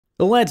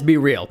Let's be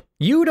real.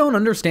 You don't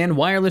understand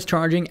wireless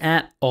charging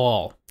at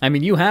all. I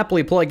mean, you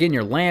happily plug in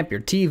your lamp,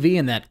 your TV,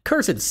 and that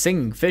cursed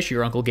singing fish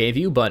your uncle gave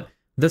you, but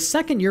the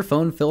second your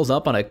phone fills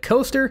up on a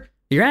coaster,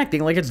 you're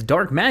acting like it's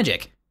dark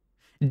magic.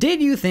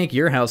 Did you think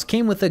your house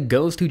came with a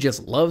ghost who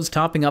just loves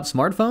topping up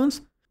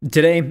smartphones?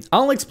 Today,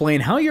 I'll explain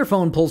how your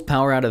phone pulls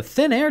power out of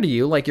thin air to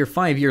you like you're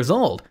 5 years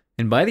old,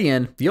 and by the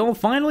end, you'll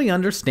finally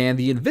understand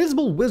the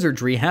invisible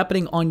wizardry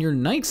happening on your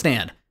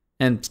nightstand,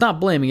 and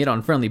stop blaming it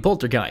on friendly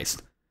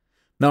poltergeist.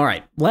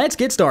 Alright, let's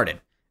get started.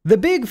 The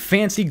big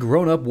fancy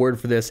grown-up word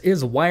for this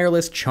is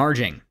wireless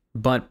charging,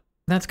 but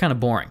that's kind of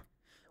boring.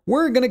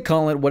 We're gonna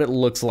call it what it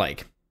looks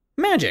like.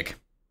 Magic.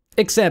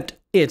 Except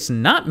it's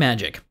not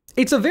magic.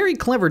 It's a very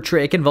clever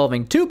trick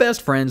involving two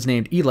best friends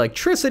named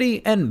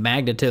electricity and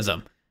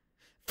magnetism.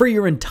 For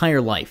your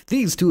entire life,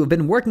 these two have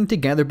been working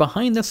together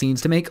behind the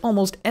scenes to make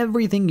almost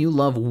everything you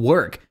love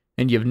work,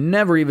 and you've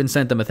never even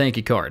sent them a thank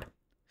you card.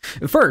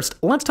 First,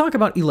 let's talk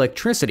about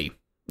electricity.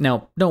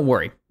 Now, don't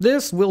worry,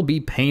 this will be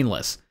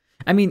painless.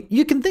 I mean,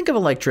 you can think of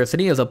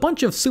electricity as a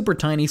bunch of super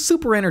tiny,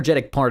 super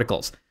energetic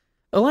particles.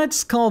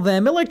 Let's call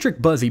them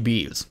electric buzzy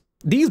bees.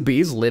 These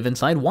bees live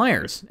inside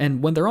wires,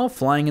 and when they're all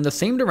flying in the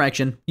same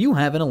direction, you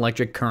have an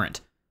electric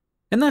current.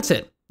 And that's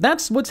it.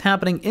 That's what's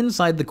happening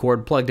inside the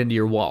cord plugged into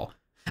your wall.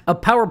 A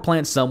power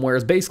plant somewhere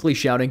is basically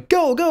shouting,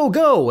 "Go, go,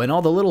 go!" and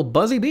all the little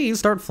buzzy bees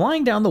start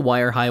flying down the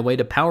wire highway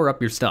to power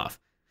up your stuff.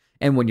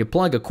 And when you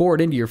plug a cord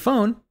into your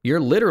phone, you're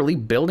literally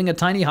building a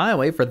tiny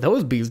highway for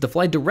those bees to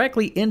fly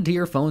directly into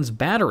your phone's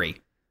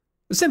battery.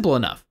 Simple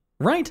enough,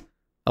 right?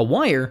 A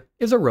wire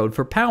is a road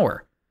for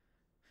power.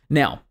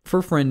 Now,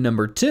 for friend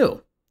number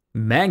 2,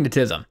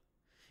 magnetism.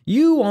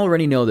 You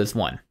already know this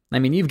one. I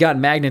mean, you've got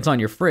magnets on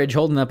your fridge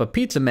holding up a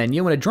pizza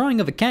menu and a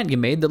drawing of a cat you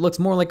made that looks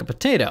more like a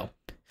potato.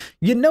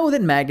 You know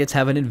that magnets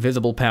have an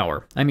invisible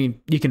power. I mean,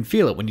 you can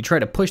feel it when you try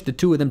to push the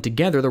two of them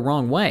together the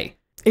wrong way.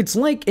 It's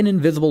like an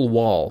invisible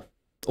wall.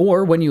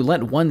 Or when you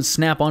let one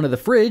snap onto the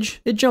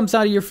fridge, it jumps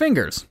out of your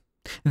fingers.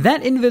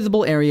 That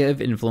invisible area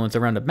of influence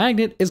around a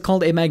magnet is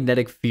called a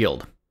magnetic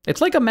field.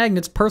 It's like a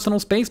magnet's personal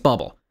space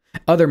bubble.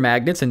 Other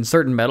magnets and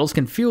certain metals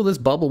can feel this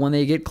bubble when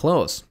they get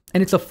close,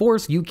 and it's a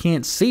force you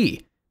can't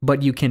see,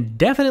 but you can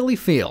definitely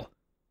feel.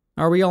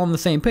 Are we all on the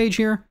same page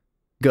here?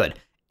 Good.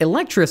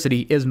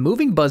 Electricity is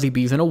moving buzzy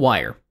bees in a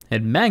wire,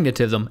 and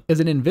magnetism is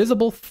an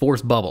invisible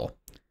force bubble.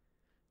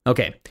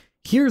 Okay,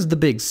 here's the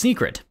big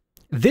secret.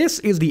 This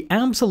is the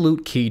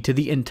absolute key to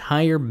the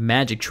entire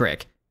magic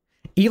trick.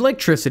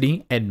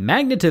 Electricity and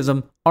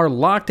magnetism are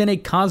locked in a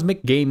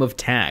cosmic game of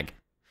tag.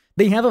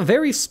 They have a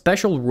very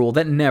special rule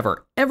that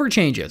never, ever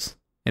changes.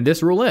 And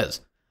this rule is,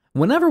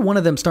 whenever one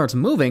of them starts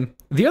moving,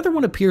 the other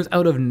one appears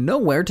out of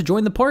nowhere to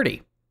join the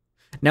party.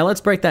 Now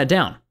let's break that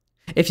down.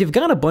 If you've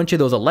got a bunch of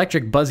those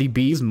electric buzzy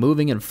bees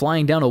moving and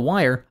flying down a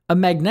wire, a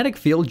magnetic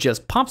field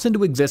just pops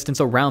into existence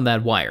around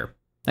that wire.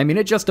 I mean,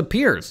 it just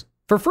appears,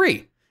 for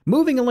free.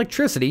 Moving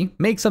electricity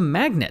makes a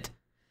magnet.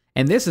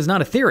 And this is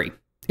not a theory.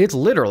 It's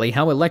literally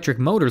how electric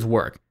motors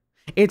work.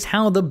 It's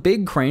how the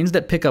big cranes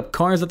that pick up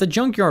cars at the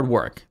junkyard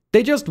work.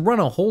 They just run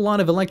a whole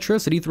lot of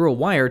electricity through a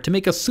wire to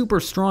make a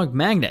super strong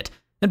magnet,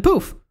 and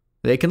poof,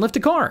 they can lift a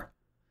car.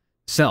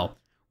 So,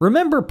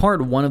 remember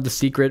part 1 of the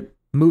secret,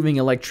 moving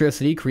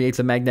electricity creates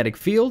a magnetic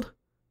field?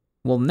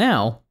 Well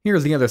now,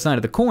 here's the other side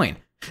of the coin,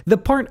 the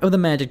part of the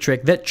magic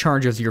trick that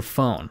charges your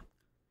phone.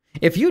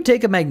 If you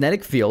take a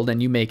magnetic field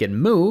and you make it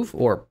move,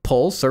 or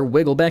pulse, or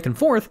wiggle back and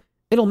forth,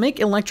 it'll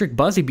make electric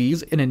buzzy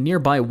bees in a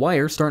nearby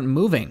wire start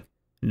moving.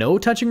 No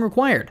touching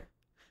required.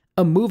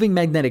 A moving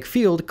magnetic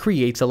field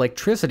creates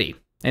electricity,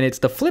 and it's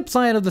the flip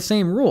side of the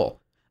same rule.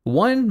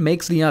 One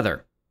makes the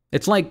other.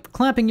 It's like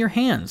clapping your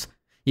hands.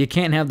 You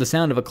can't have the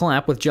sound of a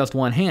clap with just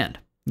one hand.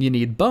 You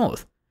need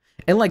both.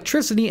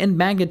 Electricity and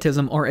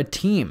magnetism are a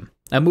team.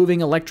 A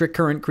moving electric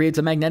current creates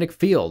a magnetic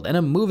field, and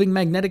a moving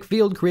magnetic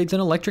field creates an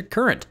electric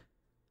current.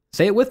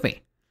 Say it with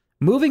me.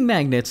 Moving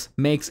magnets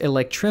makes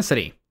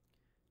electricity.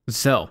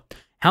 So,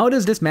 how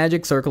does this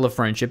magic circle of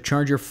friendship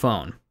charge your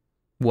phone?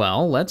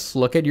 Well, let's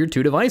look at your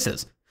two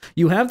devices.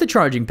 You have the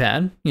charging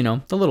pad, you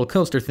know, the little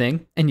coaster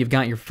thing, and you've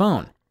got your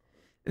phone.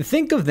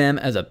 Think of them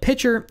as a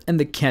pitcher and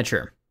the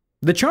catcher.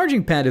 The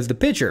charging pad is the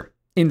pitcher.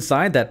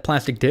 Inside that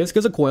plastic disc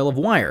is a coil of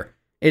wire.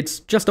 It's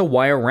just a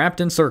wire wrapped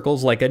in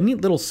circles like a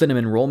neat little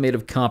cinnamon roll made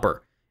of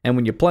copper. And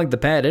when you plug the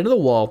pad into the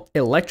wall,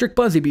 electric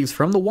buzzy bees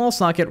from the wall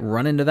socket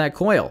run into that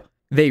coil.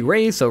 They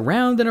race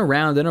around and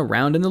around and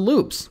around in the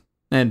loops.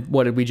 And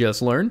what did we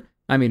just learn?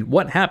 I mean,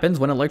 what happens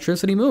when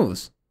electricity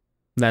moves?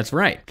 That's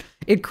right.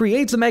 It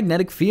creates a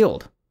magnetic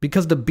field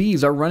because the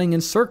bees are running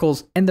in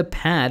circles and the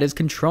pad is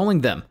controlling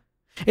them.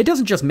 It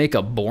doesn't just make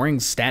a boring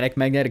static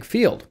magnetic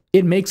field.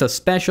 It makes a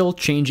special,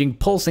 changing,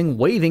 pulsing,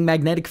 waving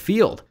magnetic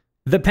field.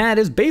 The pad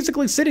is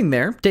basically sitting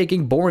there,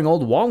 taking boring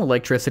old wall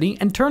electricity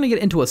and turning it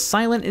into a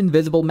silent,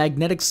 invisible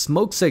magnetic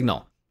smoke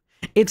signal.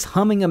 It's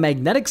humming a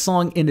magnetic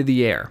song into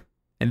the air.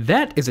 And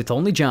that is its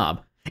only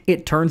job.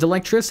 It turns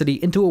electricity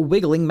into a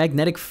wiggling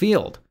magnetic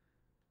field.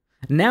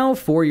 Now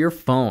for your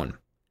phone.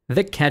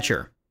 The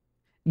catcher.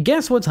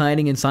 Guess what's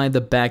hiding inside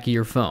the back of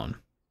your phone?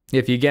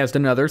 If you guessed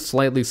another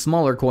slightly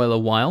smaller coil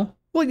of wire,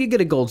 well, you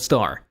get a gold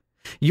star.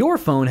 Your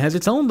phone has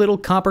its own little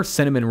copper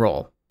cinnamon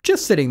roll,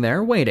 just sitting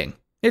there waiting.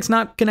 It's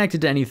not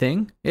connected to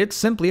anything, it's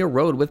simply a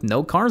road with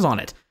no cars on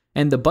it,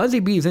 and the buzzy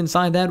bees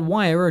inside that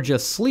wire are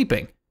just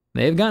sleeping.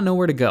 They've got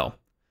nowhere to go.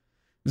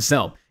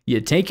 So,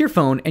 you take your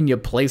phone and you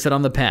place it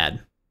on the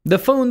pad. The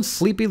phone's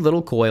sleepy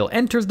little coil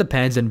enters the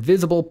pad's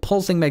invisible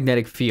pulsing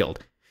magnetic field.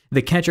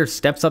 The catcher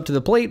steps up to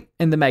the plate,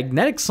 and the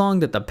magnetic song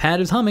that the pad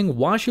is humming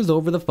washes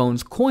over the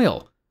phone's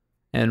coil.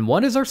 And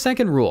what is our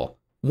second rule?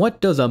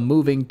 What does a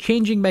moving,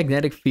 changing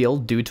magnetic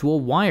field do to a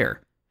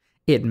wire?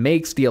 It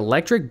makes the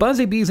electric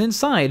buzzy bees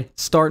inside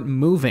start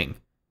moving.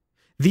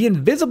 The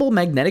invisible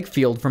magnetic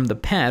field from the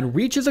pad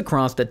reaches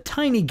across a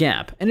tiny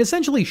gap and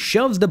essentially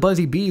shoves the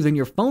buzzy bees in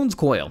your phone's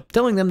coil,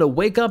 telling them to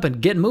wake up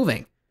and get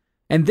moving.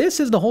 And this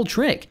is the whole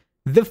trick.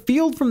 The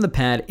field from the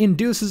pad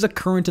induces a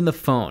current in the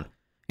phone,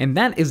 and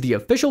that is the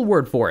official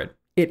word for it.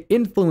 It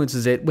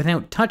influences it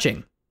without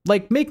touching,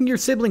 like making your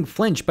sibling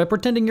flinch by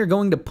pretending you're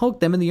going to poke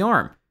them in the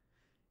arm.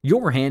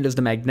 Your hand is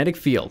the magnetic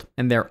field,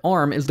 and their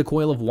arm is the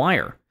coil of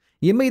wire.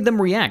 You made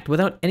them react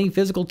without any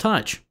physical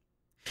touch.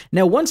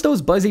 Now, once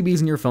those buzzy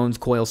bees in your phone's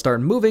coil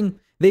start moving,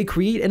 they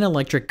create an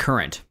electric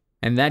current.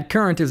 And that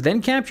current is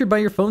then captured by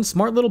your phone's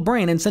smart little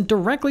brain and sent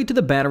directly to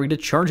the battery to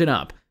charge it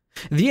up.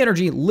 The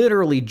energy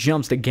literally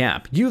jumps the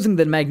gap, using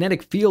the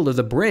magnetic field as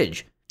a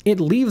bridge. It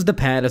leaves the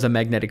pad as a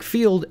magnetic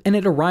field, and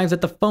it arrives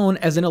at the phone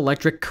as an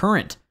electric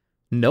current.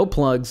 No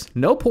plugs,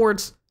 no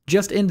ports,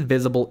 just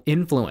invisible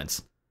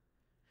influence.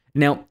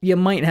 Now, you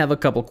might have a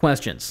couple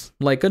questions,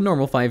 like a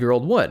normal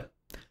 5-year-old would.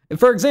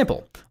 For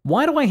example,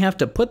 why do I have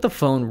to put the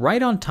phone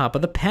right on top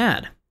of the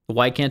pad?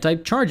 Why can't I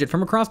charge it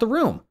from across the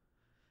room?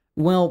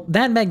 Well,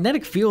 that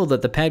magnetic field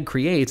that the pad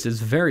creates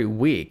is very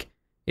weak.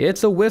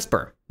 It's a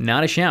whisper,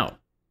 not a shout.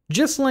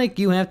 Just like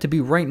you have to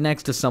be right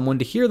next to someone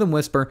to hear them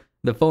whisper,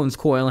 the phone's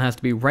coil has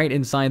to be right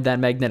inside that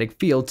magnetic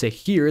field to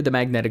hear the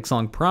magnetic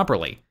song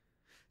properly.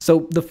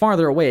 So the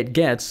farther away it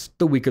gets,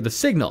 the weaker the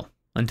signal,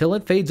 until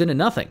it fades into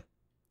nothing.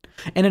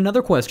 And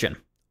another question,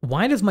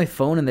 why does my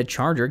phone and the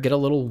charger get a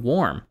little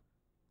warm?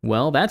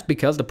 Well, that's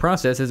because the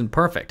process isn't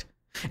perfect.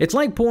 It's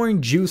like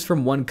pouring juice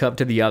from one cup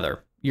to the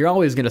other. You're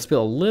always going to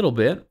spill a little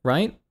bit,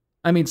 right?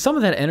 I mean, some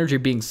of that energy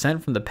being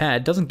sent from the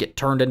pad doesn't get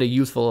turned into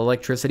useful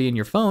electricity in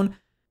your phone.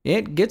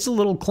 It gets a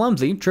little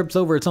clumsy, trips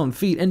over its own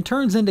feet, and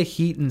turns into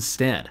heat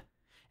instead.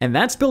 And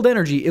that spilled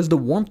energy is the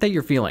warmth that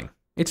you're feeling.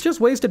 It's just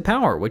wasted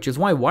power, which is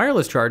why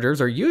wireless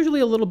chargers are usually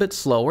a little bit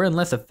slower and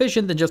less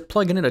efficient than just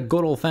plugging in a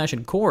good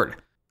old-fashioned cord.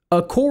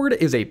 A cord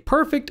is a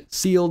perfect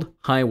sealed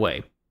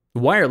highway.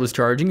 Wireless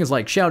charging is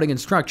like shouting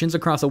instructions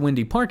across a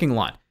windy parking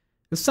lot.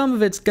 Some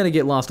of it's gonna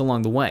get lost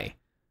along the way.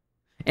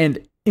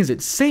 And is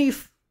it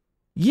safe?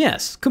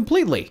 Yes,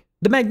 completely.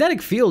 The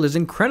magnetic field is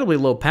incredibly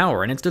low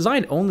power and it's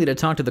designed only to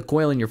talk to the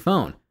coil in your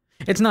phone.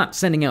 It's not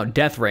sending out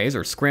death rays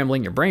or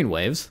scrambling your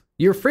brainwaves.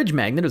 Your fridge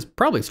magnet is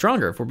probably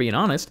stronger if we're being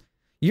honest.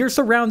 You're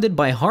surrounded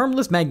by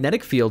harmless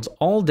magnetic fields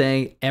all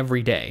day,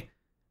 every day.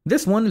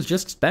 This one is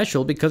just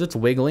special because it's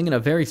wiggling in a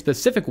very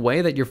specific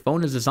way that your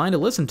phone is designed to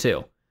listen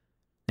to.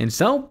 And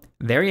so,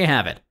 there you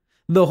have it.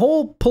 The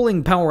whole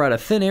pulling power out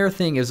of thin air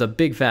thing is a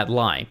big fat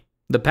lie.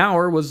 The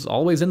power was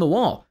always in the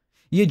wall.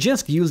 You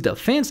just used a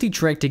fancy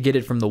trick to get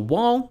it from the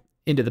wall,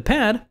 into the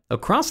pad,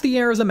 across the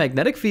air as a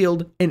magnetic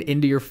field, and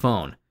into your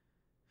phone.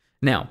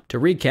 Now, to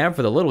recap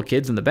for the little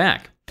kids in the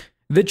back.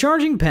 The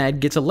charging pad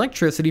gets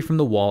electricity from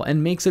the wall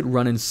and makes it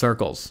run in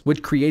circles,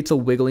 which creates a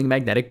wiggling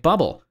magnetic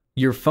bubble.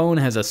 Your phone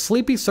has a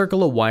sleepy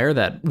circle of wire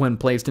that, when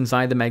placed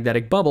inside the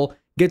magnetic bubble,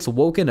 gets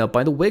woken up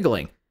by the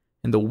wiggling.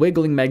 And the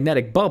wiggling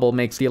magnetic bubble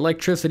makes the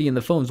electricity in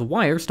the phone's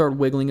wire start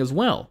wiggling as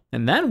well.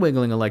 And that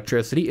wiggling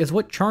electricity is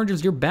what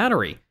charges your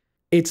battery.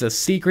 It's a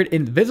secret,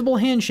 invisible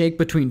handshake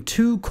between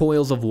two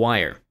coils of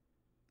wire.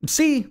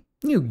 See,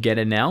 you get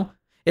it now.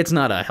 It's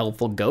not a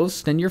helpful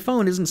ghost, and your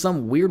phone isn't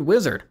some weird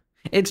wizard.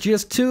 It's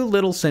just two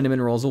little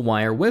cinnamon rolls of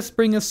wire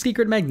whispering a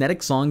secret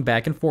magnetic song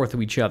back and forth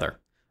to each other.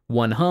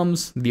 One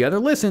hums, the other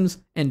listens,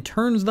 and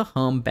turns the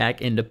hum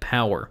back into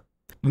power.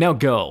 Now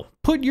go,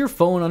 put your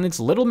phone on its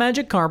little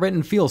magic carpet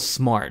and feel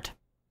smart.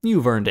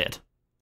 You've earned it.